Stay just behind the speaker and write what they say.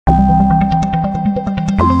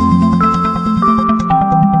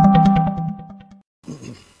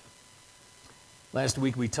Last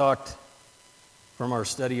week we talked from our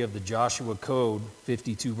study of the Joshua Code,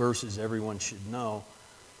 52 verses everyone should know.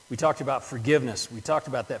 We talked about forgiveness. We talked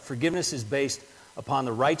about that forgiveness is based upon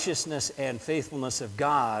the righteousness and faithfulness of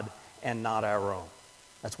God and not our own.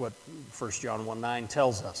 That's what 1 John 1:9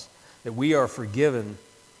 tells us, that we are forgiven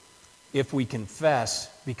if we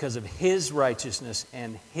confess because of His righteousness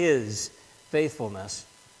and His faithfulness,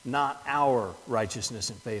 not our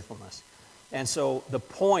righteousness and faithfulness. And so the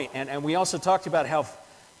point, and we also talked about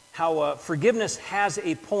how forgiveness has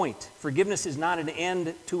a point. Forgiveness is not an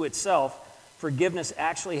end to itself. Forgiveness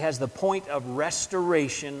actually has the point of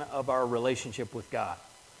restoration of our relationship with God.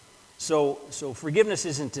 So forgiveness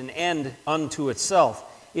isn't an end unto itself.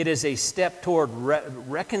 It is a step toward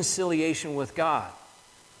reconciliation with God.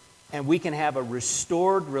 And we can have a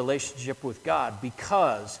restored relationship with God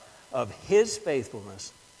because of His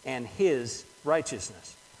faithfulness and His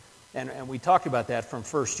righteousness. And we talked about that from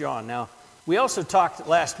 1 John. Now, we also talked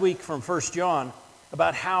last week from 1 John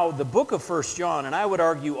about how the book of 1 John, and I would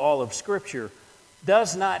argue all of Scripture,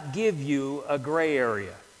 does not give you a gray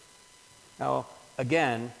area. Now,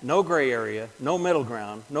 again, no gray area, no middle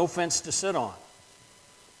ground, no fence to sit on.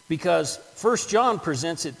 Because 1 John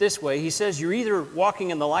presents it this way. He says you're either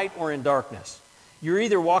walking in the light or in darkness. You're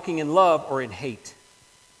either walking in love or in hate.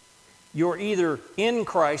 You're either in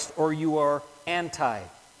Christ or you are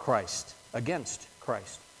anti-Christ, against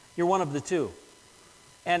Christ. You're one of the two.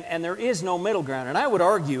 And there is no middle ground. And I would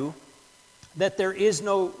argue that there is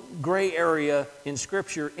no gray area in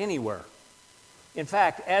Scripture anywhere. In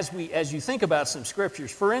fact, as you think about some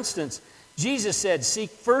Scriptures, for instance, Jesus said, "Seek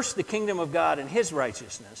first the kingdom of God and His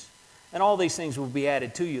righteousness, and all these things will be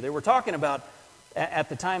added to you." They were talking about, at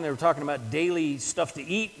the time, they were talking about daily stuff to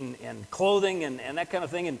eat and clothing and that kind of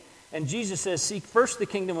thing. And Jesus says, "Seek first the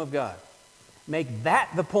kingdom of God." Make that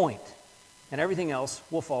the point, and everything else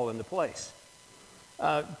will fall into place.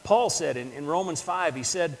 Paul said in Romans 5, he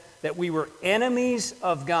said that we were enemies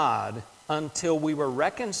of God until we were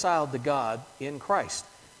reconciled to God in Christ.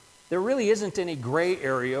 There really isn't any gray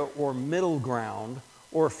area or middle ground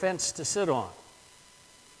or fence to sit on.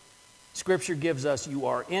 Scripture gives us you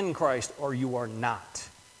are in Christ or you are not.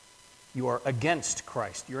 You are against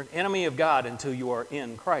Christ. You're an enemy of God until you are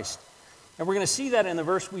in Christ. And we're going to see that in the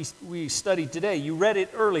verse we studied today. You read it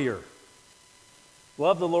earlier.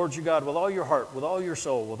 Love the Lord your God with all your heart, with all your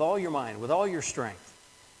soul, with all your mind, with all your strength,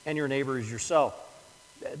 and your neighbor as yourself.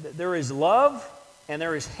 There is love and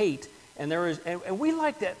there is hate, and we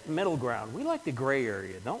like that middle ground. We like the gray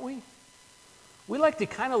area, don't we? We like to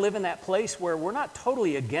kind of live in that place where we're not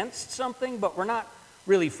totally against something, but we're not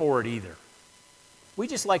really for it either. We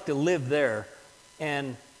just like to live there,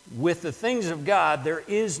 and with the things of God, there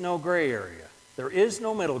is no gray area. There is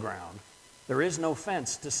no middle ground. There is no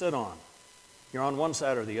fence to sit on. You're on one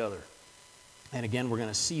side or the other. And again, we're going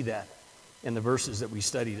to see that in the verses that we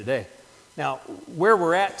study today. Now, where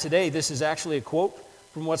we're at today, this is actually a quote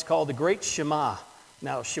from what's called the Great Shema.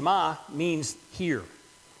 Now, Shema means hear.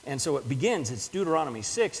 And so it begins, it's Deuteronomy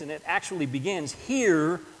 6, and it actually begins,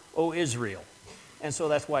 "Hear, O Israel." And so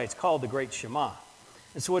that's why it's called the Great Shema.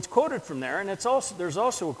 And so it's quoted from there, and there's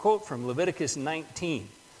also a quote from Leviticus 19.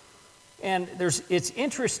 And it's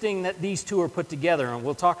interesting that these two are put together, and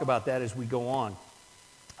we'll talk about that as we go on.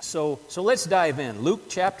 So let's dive in. Luke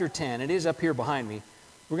chapter 10, it is up here behind me.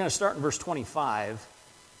 We're going to start in verse 25,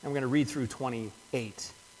 and we're going to read through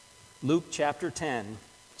 28. Luke chapter 10,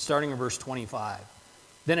 starting in verse 25.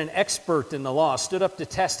 Then an expert in the law stood up to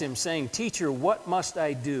test him, saying, "Teacher, what must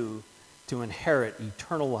I do to inherit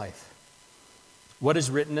eternal life?" "What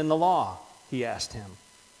is written in the law?" he asked him.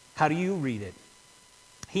 "How do you read it?"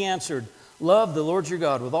 He answered, "Love the Lord your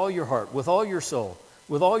God with all your heart, with all your soul,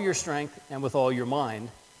 with all your strength, and with all your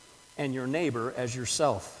mind, and your neighbor as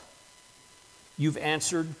yourself." "You've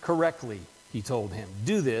answered correctly," he told him.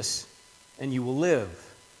 "Do this, and you will live."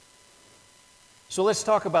 So let's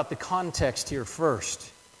talk about the context here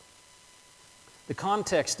first. The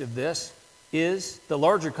context of this is, the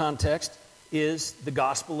larger context is the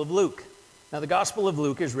Gospel of Luke. Now, the Gospel of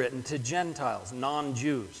Luke is written to Gentiles,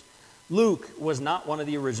 non-Jews. Luke was not one of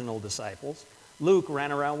the original disciples. Luke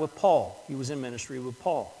ran around with Paul. He was in ministry with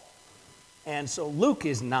Paul. And so Luke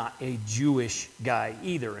is not a Jewish guy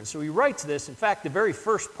either. And so he writes this. In fact, the very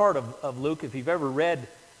first part of Luke, if you've ever read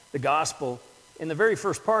the Gospel, in the very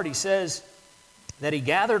first part he says that he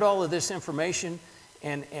gathered all of this information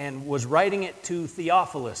and was writing it to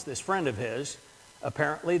Theophilus, this friend of his,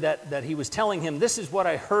 apparently, that he was telling him, "This is what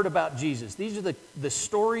I heard about Jesus. These are the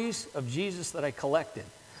stories of Jesus that I collected."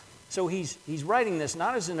 So he's writing this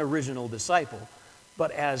not as an original disciple,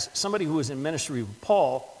 but as somebody who was in ministry with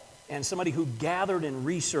Paul and somebody who gathered and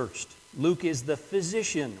researched Luke is the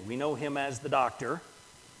physician. We know him as the doctor,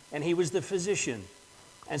 and he was the physician.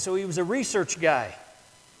 And so he was a research guy.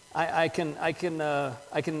 I can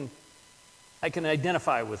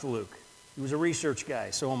identify with Luke. He was a research guy,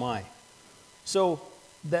 so am I. So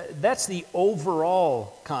that's the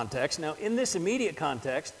overall context. Now, in this immediate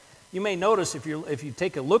context, you may notice if you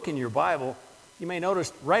take a look in your Bible, you may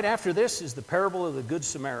notice right after this is the parable of the Good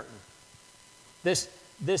Samaritan.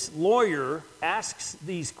 This lawyer asks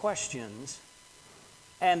these questions,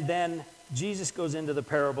 and then Jesus goes into the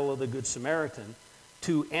parable of the Good Samaritan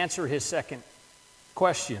to answer his second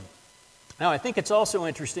question. Now, I think it's also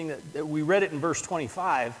interesting that we read it in verse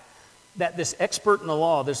 25, that this expert in the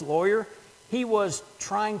law, this lawyer, he was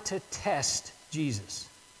trying to test Jesus.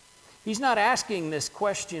 He's not asking this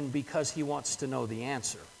question because he wants to know the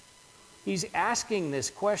answer. He's asking this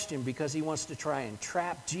question because he wants to try and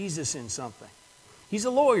trap Jesus in something. He's a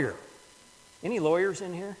lawyer. Any lawyers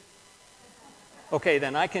in here? Okay,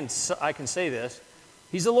 then I can say this.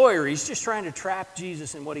 He's a lawyer. He's just trying to trap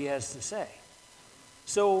Jesus in what he has to say.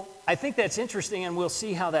 So I think that's interesting, and we'll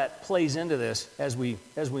see how that plays into this as we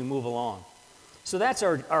move along. So that's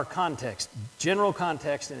our context, general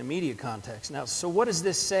context and immediate context. Now, so what does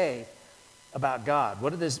this say about God?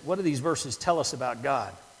 What do these verses tell us about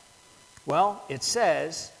God? Well, it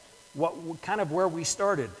says kind of where we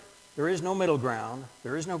started. There is no middle ground.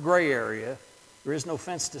 There is no gray area. There is no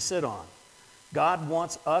fence to sit on. God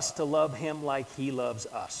wants us to love him like he loves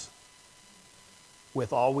us,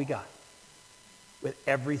 with all we got, with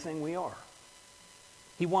everything we are.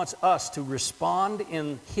 He wants us to respond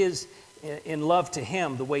in love to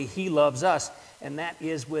him the way he loves us, and that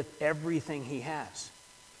is with everything he has.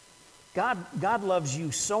 God loves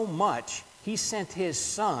you so much, he sent his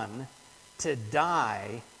son to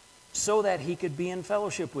die so that he could be in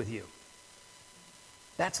fellowship with you.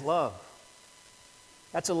 That's love.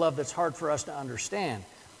 That's a love that's hard for us to understand.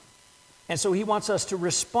 And so he wants us to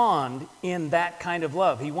respond in that kind of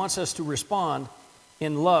love. He wants us to respond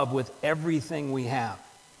in love with everything we have.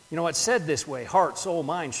 You know, it's said this way, heart, soul,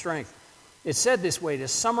 mind, strength. It's said this way to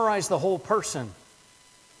summarize the whole person.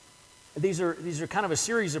 These are kind of a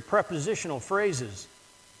series of prepositional phrases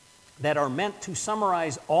that are meant to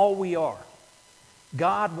summarize all we are.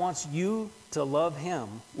 God wants you to love him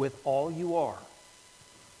with all you are,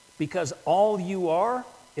 because all you are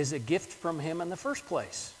is a gift from him in the first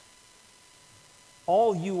place.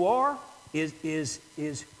 All you are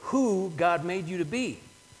is who God made you to be.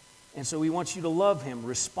 And so he wants you to love him,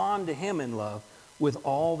 respond to him in love with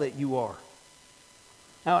all that you are.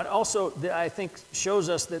 Now, it also, I think, shows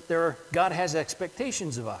us that God has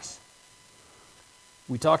expectations of us.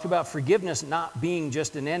 We talked about forgiveness not being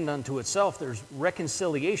just an end unto itself. There's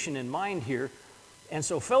reconciliation in mind here. And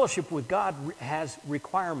so fellowship with God has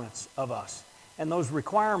requirements of us. And those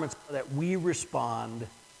requirements are that we respond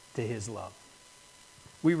to his love.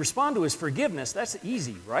 We respond to his forgiveness. That's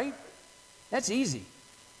easy, right? That's easy.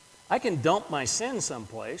 I can dump my sin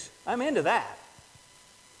someplace. I'm into that.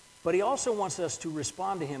 But he also wants us to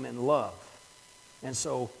respond to him in love. And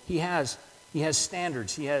so he has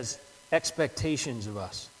standards. He has expectations of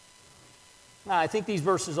us. Now, I think these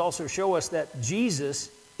verses also show us that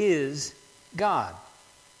Jesus is God.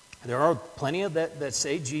 There are plenty of that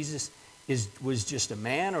say Jesus was just a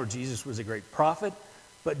man or Jesus was a great prophet.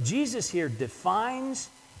 But Jesus here defines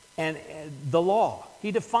the law.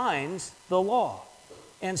 He defines the law.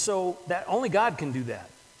 And so that only God can do that.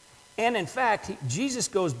 And in fact, Jesus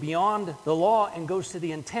goes beyond the law and goes to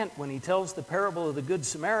the intent. When he tells the parable of the Good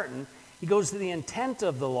Samaritan, he goes to the intent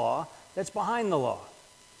of the law that's behind the law.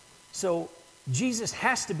 So Jesus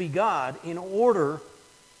has to be God in order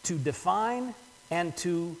to define and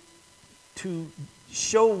to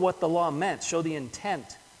show what the law meant, show the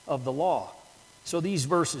intent of the law. So these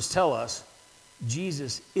verses tell us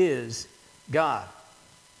Jesus is God.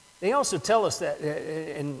 They also tell us that,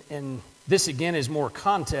 and this again is more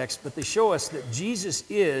context, but they show us that Jesus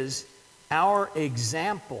is our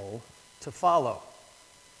example to follow.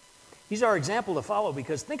 He's our example to follow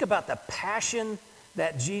because think about the passion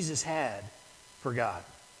that Jesus had for God.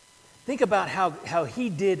 Think about how he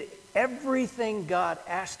did everything God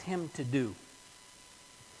asked him to do.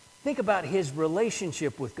 Think about his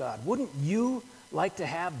relationship with God. Wouldn't you like to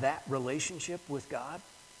have that relationship with God?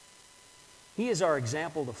 He is our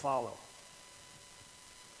example to follow.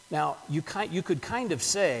 Now, you could kind of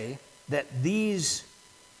say that these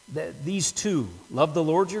two, love the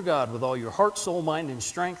Lord your God with all your heart, soul, mind, and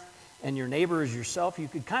strength, and your neighbor as yourself, you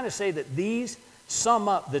could kind of say that these sum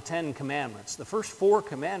up the 10 commandments. The first 4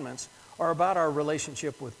 commandments are about our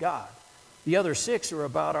relationship with God. The other 6 are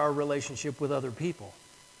about our relationship with other people.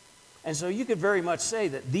 And so you could very much say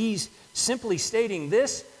that these, simply stating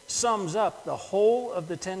this, sums up the whole of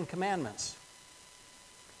the Ten Commandments.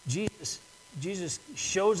 Jesus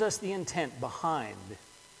shows us the intent behind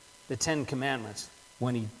the Ten Commandments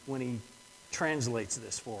when he translates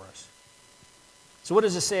this for us. So what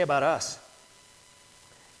does it say about us?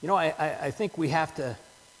 You know, I think we have to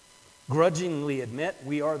grudgingly admit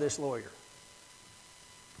we are this lawyer.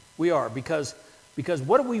 We are, because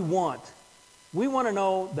what do we want? We want to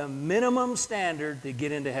know the minimum standard to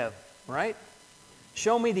get into heaven, right?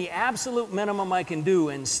 Show me the absolute minimum I can do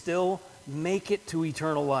and still make it to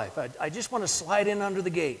eternal life. I just want to slide in under the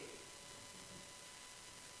gate.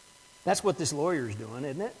 That's what this lawyer is doing,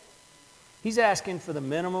 isn't it? He's asking for the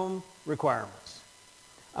minimum requirements.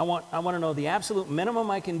 I want to know the absolute minimum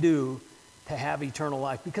I can do to have eternal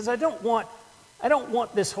life, because I don't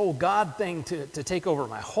want this whole God thing to take over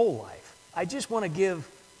my whole life. I just want to give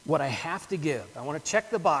what I have to give. I want to check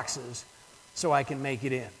the boxes so I can make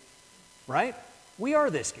it in. Right? We are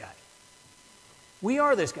this guy. We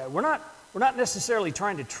are this guy. We're not necessarily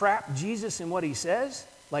trying to trap Jesus in what he says,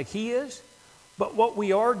 like he is, but what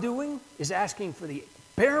we are doing is asking for the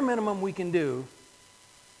bare minimum we can do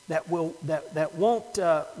that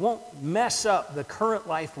won't mess up the current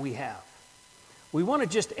life we have. We want to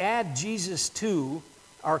just add Jesus to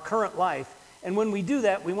our current life, and when we do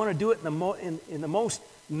that, we want to do it in the most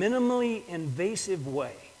minimally invasive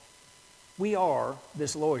way. We are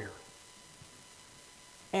this lawyer.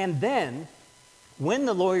 And then, when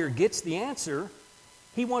the lawyer gets the answer,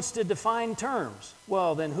 he wants to define terms.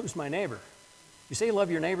 Well, then who's my neighbor? You say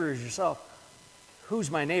love your neighbor as yourself.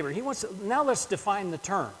 Who's my neighbor? He wants to, now let's define the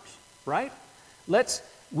terms, right?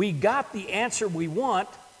 We got the answer we want,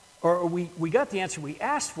 or we got the answer we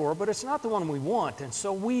asked for, but it's not the one we want. And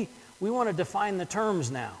so we want to define the terms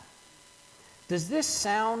now. Does this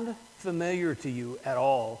sound familiar to you at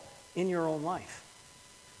all in your own life?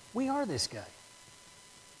 We are this guy.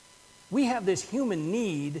 We have this human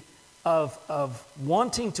need of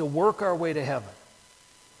wanting to work our way to heaven.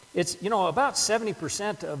 It's, about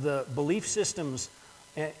 70% of the belief systems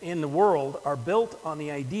in the world are built on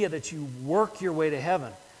the idea that you work your way to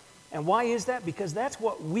heaven. And why is that? Because that's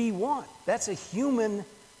what we want. That's a human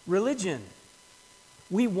religion.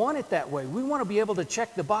 We want it that way. We want to be able to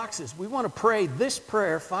check the boxes. We want to pray this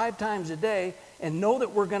prayer 5 times a day and know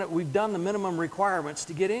that we've done the minimum requirements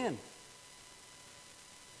to get in.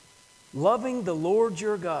 Loving the Lord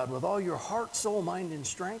your God with all your heart, soul, mind, and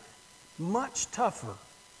strength, much tougher,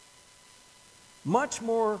 much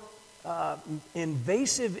more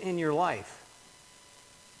invasive in your life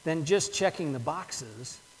than just checking the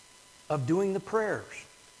boxes of doing the prayers.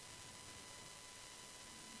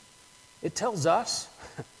 It tells us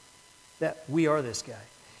that we are this guy.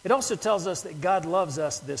 It also tells us that God loves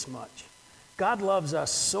us this much. God loves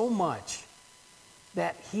us so much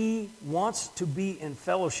that he wants to be in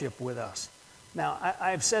fellowship with us. Now,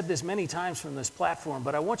 I've said this many times from this platform,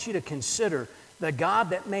 but I want you to consider the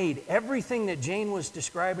God that made everything that Jane was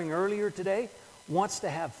describing earlier today wants to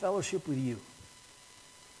have fellowship with you.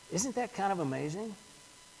 Isn't that kind of amazing?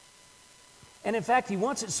 And in fact, he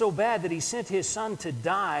wants it so bad that he sent his son to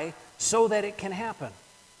die so that it can happen.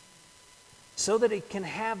 So that he can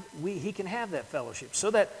have that fellowship.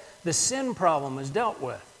 So that the sin problem is dealt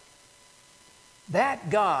with. That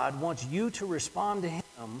God wants you to respond to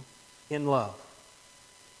him in love.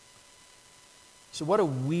 So what do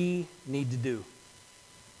we need to do?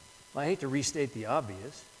 Well, I hate to restate the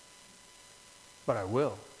obvious, but I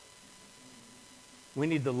will. We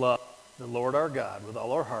need to love the Lord our God with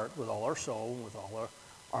all our heart, with all our soul, with all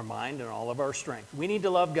our mind, and all of our strength. We need to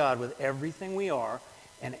love God with everything we are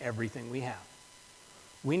and everything we have.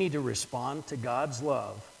 We need to respond to God's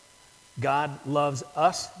love. God loves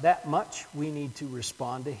us that much. We need to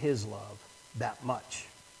respond to his love that much.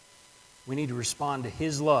 We need to respond to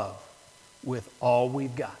his love with all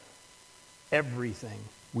we've got, everything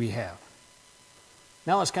we have.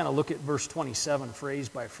 Now let's kind of look at verse 27, phrase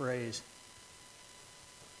by phrase.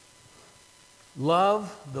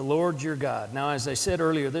 Love the Lord your God. Now, as I said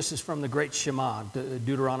earlier, this is from the great Shema,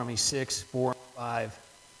 Deuteronomy 6, 4, 5.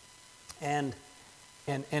 And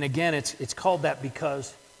again, it's called that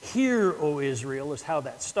because hear, O Israel, is how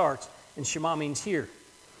that starts. And Shema means hear.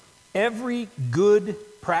 Every good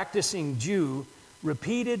practicing Jew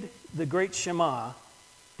repeated the great Shema,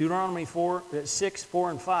 Deuteronomy 6,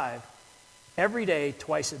 4, and 5, every day,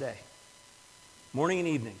 twice a day, morning and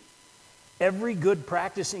evening. Every good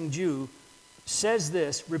practicing Jew says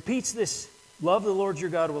this, repeats this, love the Lord your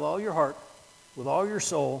God with all your heart, with all your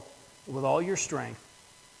soul, with all your strength,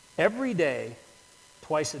 every day,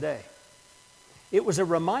 twice a day. It was a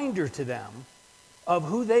reminder to them of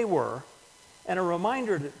who they were and a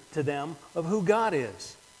reminder to them of who God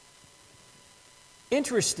is.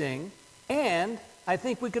 Interesting, and I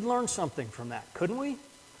think we could learn something from that, couldn't we?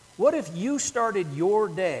 What if you started your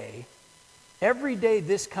day, every day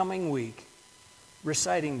this coming week,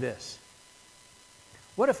 reciting this?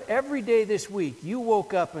 What if every day this week you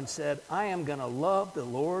woke up and said, I am going to love the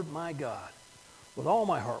Lord my God with all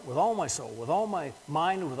my heart, with all my soul, with all my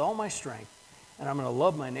mind, with all my strength, and I'm going to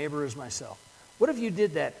love my neighbor as myself? What if you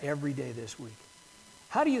did that every day this week?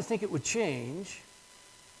 How do you think it would change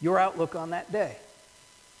your outlook on that day?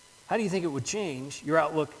 How do you think it would change your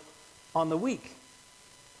outlook on the week?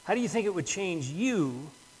 How do you think it would change you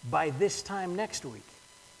by this time next week?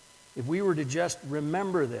 If we were to just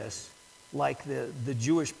remember this like the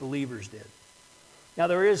Jewish believers did. Now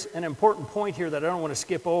there is an important point here that I don't want to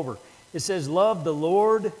skip over. It says, love the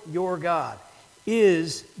Lord your God.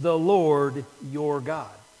 Is the Lord your God?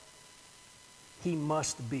 He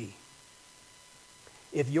must be.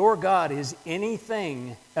 If your God is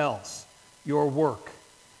anything else, your work,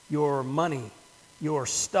 your money, your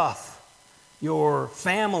stuff, your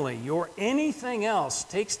family, your anything else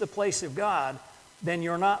takes the place of God, then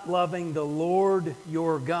you're not loving the Lord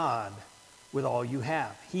your God with all you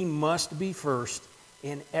have. He must be first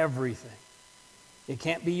in everything. It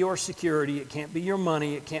can't be your security, it can't be your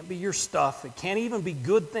money, it can't be your stuff, it can't even be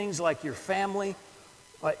good things like your family.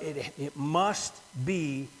 It must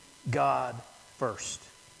be God first.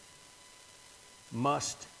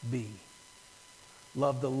 Must be.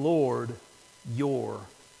 Love the Lord your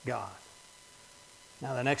God.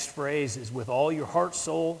 Now the next phrase is with all your heart,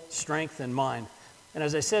 soul, strength, and mind. And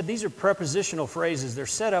as I said, these are prepositional phrases. They're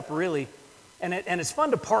set up really, and it's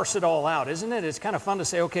fun to parse it all out, isn't it? It's kind of fun to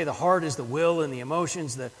say, okay, the heart is the will and the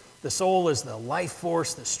emotions, the soul is the life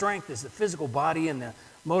force, the strength is the physical body and the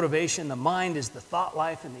motivation, the mind is the thought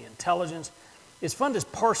life and the intelligence. It's fun to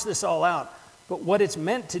parse this all out, but what it's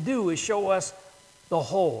meant to do is show us the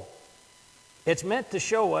whole. It's meant to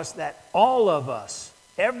show us that all of us,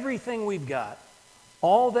 everything we've got,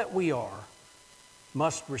 all that we are,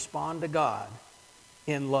 must respond to God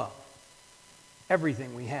in love.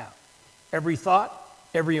 Everything we have. Every thought,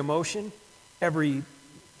 every emotion, every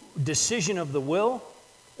decision of the will,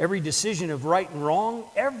 every decision of right and wrong,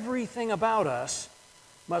 everything about us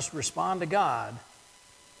must respond to God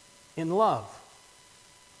in love.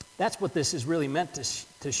 That's what this is really meant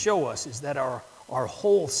to show us, is that our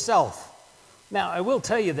whole self. Now, I will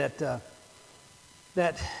tell you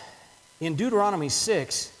that in Deuteronomy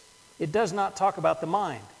 6, it does not talk about the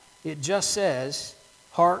mind. It just says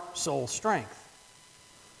heart, soul, strength.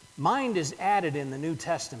 Mind is added in the New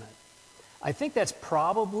Testament. I think that's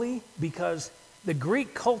probably because the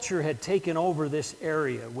Greek culture had taken over this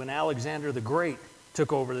area. When Alexander the Great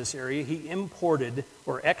took over this area, he imported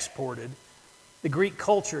or exported the Greek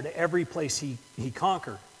culture to every place he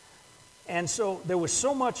conquered. And so there was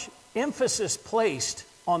so much emphasis placed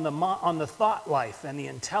on the thought life and the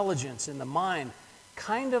intelligence and the mind,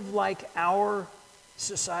 kind of like our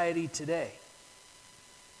society today.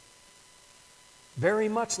 Very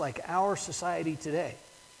much like our society today.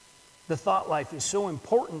 The thought life is so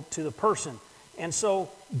important to the person, and so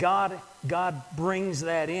God brings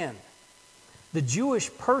that in. The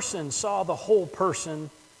Jewish person saw the whole person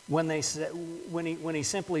when he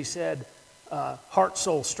simply said heart,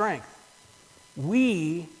 soul, strength.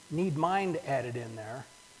 We need mind added in there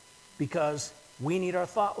because we need our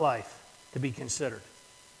thought life to be considered.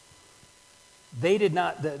 They did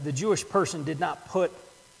not, the Jewish person did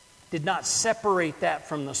not separate that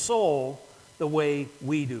from the soul the way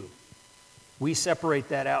we do. We separate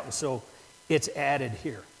that out, and so it's added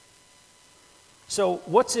here. So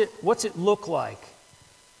what's it look like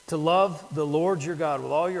to love the Lord your God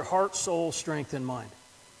with all your heart, soul, strength, and mind?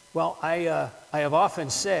 Well, I have often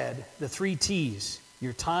said the 3 T's: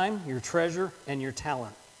 your time, your treasure, and your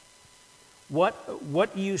talent.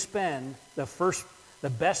 What do you spend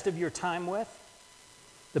the best of your time with,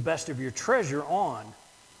 the best of your treasure on,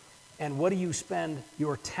 and what do you spend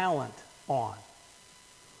your talent on?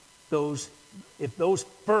 If those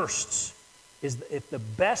firsts, if the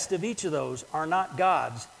best of each of those are not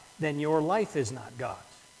God's, then your life is not God's.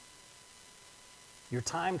 Your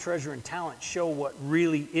time, treasure, and talent show what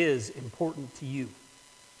really is important to you.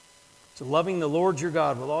 So loving the Lord your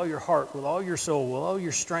God with all your heart, with all your soul, with all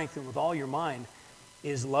your strength, and with all your mind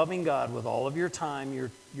is loving God with all of your time,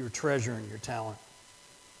 your treasure, and your talent.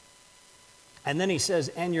 And then he says,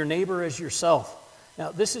 and your neighbor as yourself.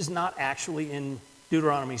 Now, this is not actually in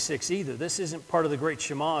Deuteronomy 6 either. This isn't part of the Great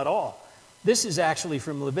Shema at all. This is actually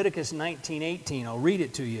from Leviticus 19:18. I'll read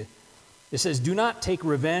it to you. It says, do not take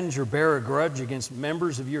revenge or bear a grudge against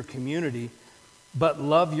members of your community, but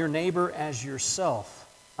love your neighbor as yourself.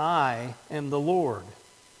 I am the Lord.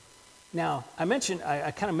 Now, I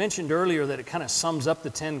kind of mentioned earlier that it kind of sums up the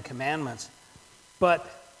 10 Commandments. But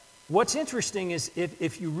what's interesting is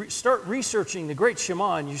if you start researching the Great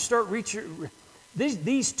Shema and you start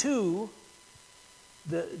these two,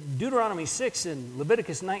 the Deuteronomy 6 and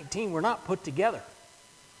Leviticus 19, were not put together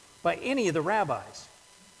by any of the rabbis.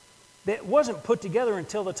 It wasn't put together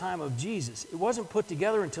until the time of Jesus. It wasn't put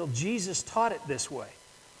together until Jesus taught it this way.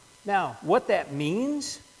 Now, what that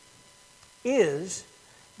means is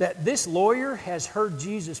that this lawyer has heard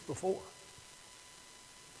Jesus before.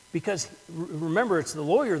 Because remember, it's the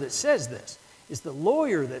lawyer that says this. It's the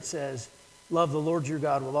lawyer that says, love the Lord your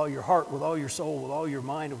God with all your heart, with all your soul, with all your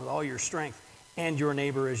mind, and with all your strength, and your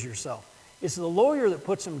neighbor as yourself. It's the lawyer that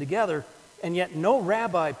puts them together, and yet no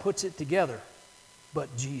rabbi puts it together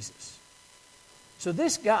but Jesus. So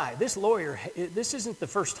this guy, this lawyer, this isn't the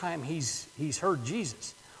first time he's heard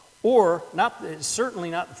Jesus. Or certainly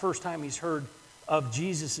not the first time he's heard of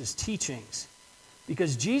Jesus' teachings,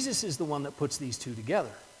 because Jesus is the one that puts these two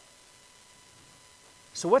together.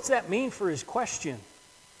 So what's that mean for his question?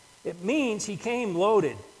 It means he came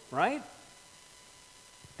loaded, right?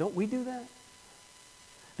 Don't we do that?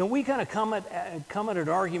 Don't we kind of come at an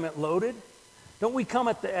argument loaded? Don't we come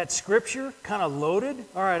at Scripture kind of loaded?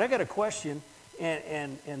 All right, I got a question,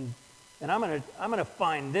 and I'm gonna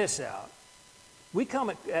find this out. We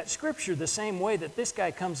come at Scripture the same way that this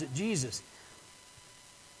guy comes at Jesus.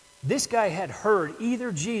 This guy had heard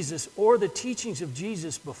either Jesus or the teachings of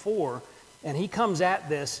Jesus before, and he comes at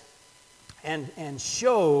this and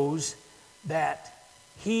shows that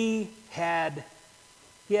he had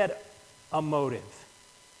a motive.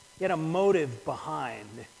 He had a motive behind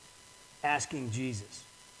asking Jesus.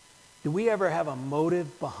 Do we ever have a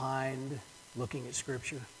motive behind looking at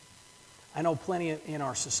Scripture? I know plenty in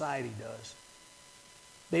our society does.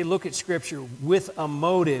 They look at Scripture with a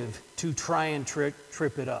motive to try and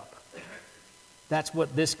trip it up. That's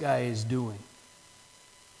what this guy is doing.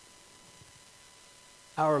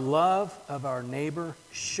 Our love of our neighbor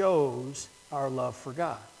shows our love for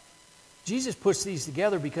God. Jesus puts these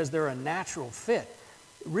together because they're a natural fit.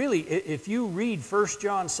 Really, if you read 1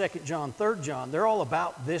 John, 2 John, 3 John, they're all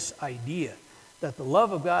about this idea that the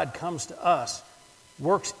love of God comes to us,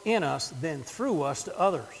 works in us, then through us to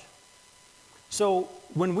others. So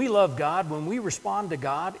when we love God, when we respond to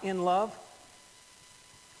God in love,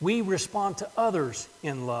 we respond to others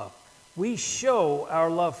in love. We show our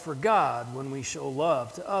love for God when we show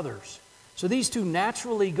love to others. So these two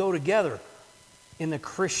naturally go together in the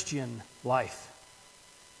Christian life.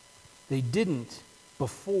 They didn't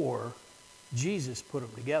before Jesus put them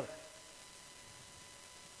together.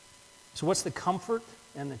 So what's the comfort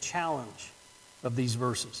and the challenge of these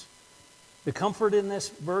verses? The comfort in this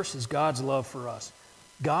verse is God's love for us.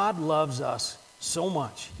 God loves us so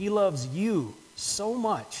much. He loves you so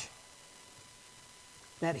much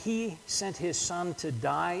that He sent His Son to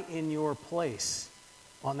die in your place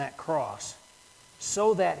on that cross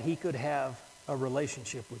so that He could have a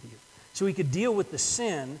relationship with you. So He could deal with the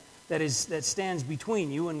sin that stands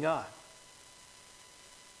between you and God.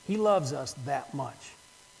 He loves us that much.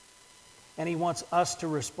 And He wants us to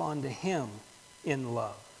respond to Him in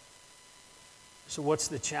love. So what's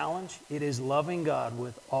the challenge? It is loving God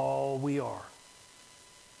with all we are.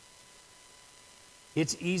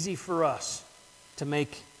 It's easy for us to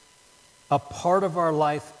make a part of our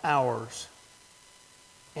life ours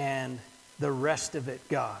and the rest of it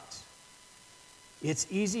God's. It's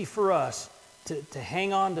easy for us to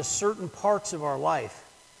hang on to certain parts of our life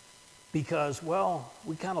because, well,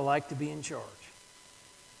 we kind of like to be in charge.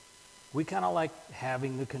 We kind of like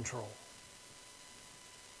having the control.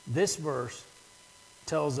 This verse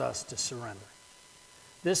tells us to surrender.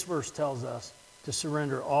 This verse tells us to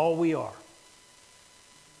surrender all we are,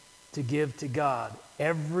 to give to God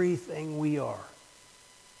everything we are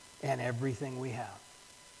and everything we have.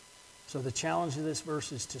 So the challenge of this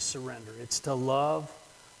verse is to surrender. It's to love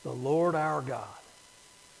the Lord our God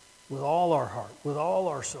with all our heart, with all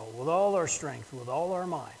our soul, with all our strength, with all our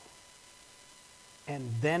mind.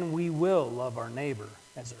 And then we will love our neighbor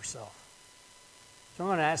as ourselves. So I'm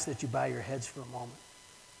going to ask that you bow your heads for a moment,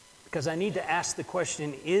 because I need to ask the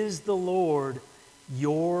question, is the Lord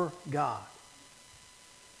your God?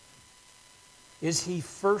 Is He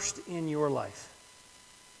first in your life?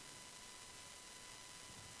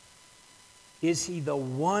 Is He the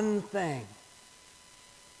one thing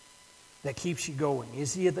that keeps you going?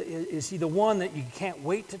 Is He the one that you can't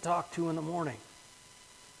wait to talk to in the morning?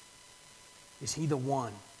 Is He the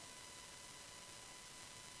one?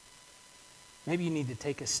 Maybe you need to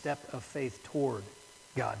take a step of faith toward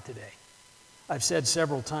God today. I've said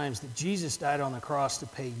several times that Jesus died on the cross to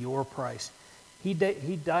pay your price. He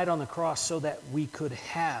died on the cross so that we could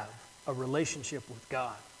have a relationship with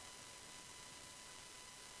God.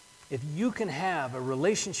 If you can have a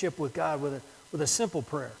relationship with God with a simple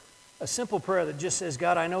prayer that just says,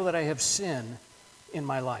 God, I know that I have sin in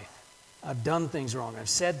my life. I've done things wrong. I've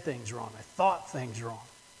said things wrong. I thought things wrong.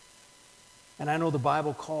 And I know the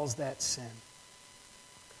Bible calls that sin.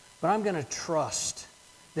 But I'm going to trust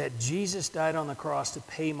that Jesus died on the cross to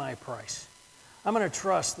pay my price. I'm going to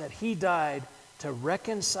trust that He died to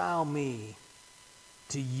reconcile me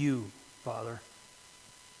to you, Father.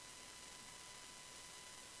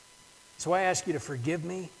 So I ask you to forgive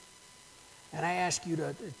me, and I ask you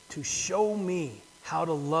to show me how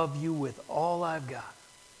to love you with all I've got.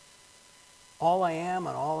 All I am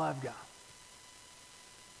and all I've got.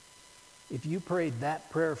 If you prayed that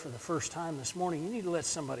prayer for the first time this morning, you need to let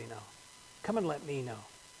somebody know. Come and let me know.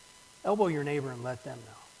 Elbow your neighbor and let them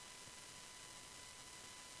know.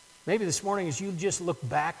 Maybe this morning as you just look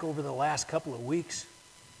back over the last couple of weeks,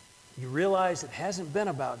 you realize it hasn't been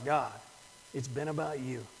about God. It's been about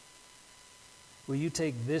you. Will you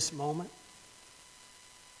take this moment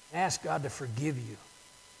and ask God to forgive you?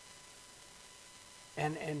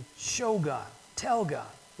 And show God, tell God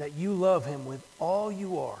that you love Him with all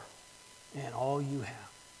you are and all you have.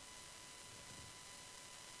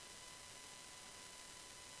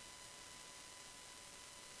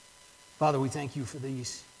 Father, we thank you for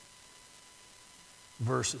these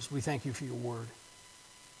verses. We thank you for your word.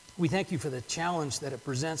 We thank you for the challenge that it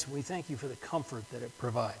presents. We thank you for the comfort that it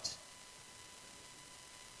provides.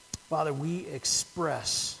 Father, we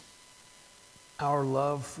express our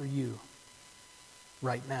love for you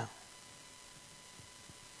right now.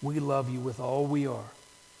 We love you with all we are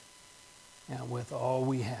and with all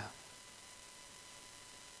we have.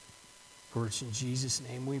 For it's in Jesus'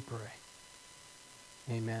 name we pray.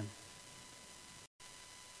 Amen.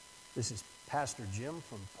 This is Pastor Jim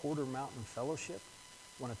from Porter Mountain Fellowship.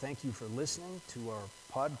 I want to thank you for listening to our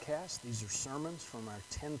podcast. These are sermons from our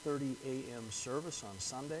 10:30 a.m. service on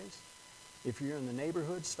Sundays. If you're in the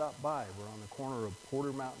neighborhood, stop by. We're on the corner of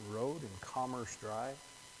Porter Mountain Road and Commerce Drive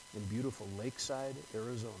in beautiful Lakeside,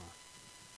 Arizona.